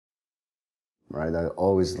right? I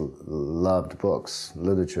always loved books,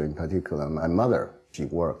 literature in particular. My mother, she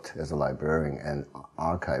worked as a librarian and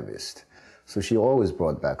archivist, so she always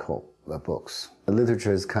brought back home books.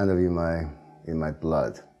 Literature is kind of in my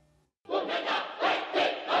blood.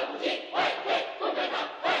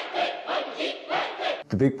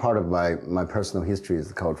 The big part of my personal history is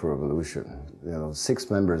the Cultural Revolution.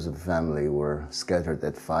 6 members of the family were scattered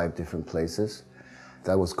at 5 different places.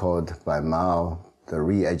 That was called by Mao the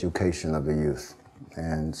re-education of the youth.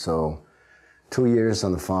 And so 2 years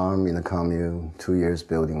on the farm in the commune, 2 years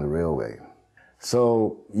building the railway.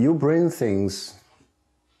 So you bring things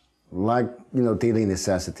like, daily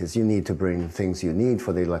necessities. You need to bring things you need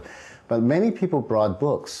for daily life. But many people brought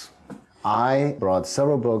books. I brought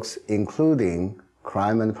several books, including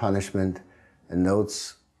Crime and Punishment and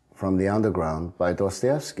Notes from the Underground by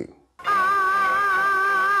Dostoevsky.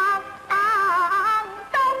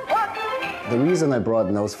 The reason I brought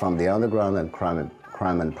Notes from the Underground and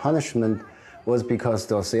Crime and Punishment was because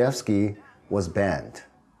Dostoevsky was banned.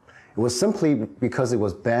 It was simply because it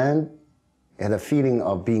was banned, had a feeling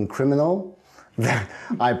of being criminal, that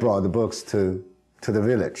I brought the books to the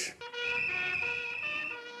village.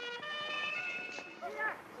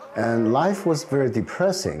 And life was very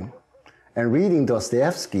depressing, and reading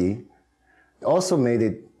Dostoevsky also made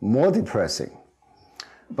it more depressing.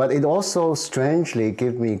 But it also strangely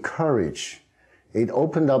gave me courage. It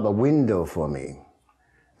opened up a window for me,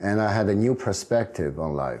 and I had a new perspective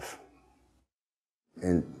on life.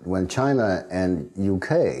 And when China and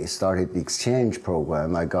UK started the exchange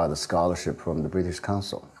program, I got a scholarship from the British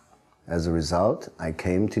Council. As a result, I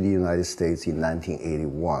came to the United States in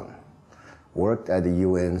 1981, worked at the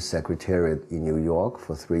UN Secretariat in New York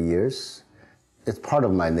for 3 years. It's part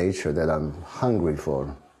of my nature that I'm hungry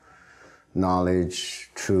for knowledge,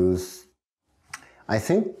 truth. I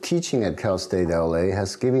think teaching at Cal State LA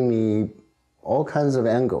has given me all kinds of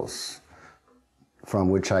angles from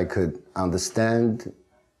which I could understand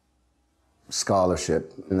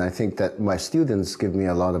scholarship. And I think that my students give me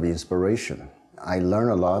a lot of inspiration. I learn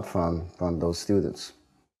a lot from those students.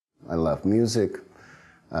 I love music,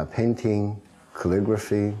 painting,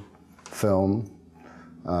 calligraphy, film,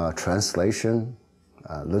 translation,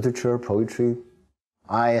 literature, poetry.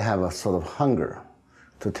 I have a sort of hunger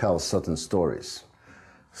to tell certain stories.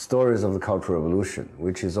 Stories of the Cultural Revolution,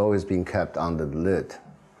 which is always being kept under the lid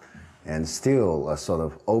and still a sort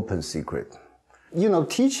of open secret.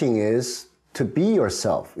 Teaching is to be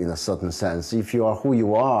yourself in a certain sense. If you are who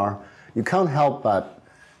you are, you can't help but,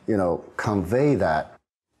 convey that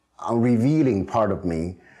unrevealing part of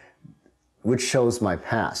me, which shows my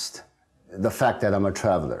past. The fact that I'm a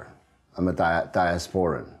traveler, I'm a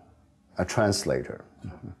diasporan, a translator.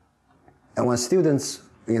 Mm-hmm. And when students,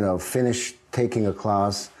 finish taking a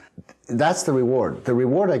class, that's the reward. The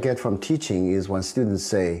reward I get from teaching is when students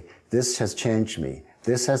say, this has changed me,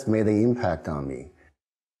 this has made an impact on me.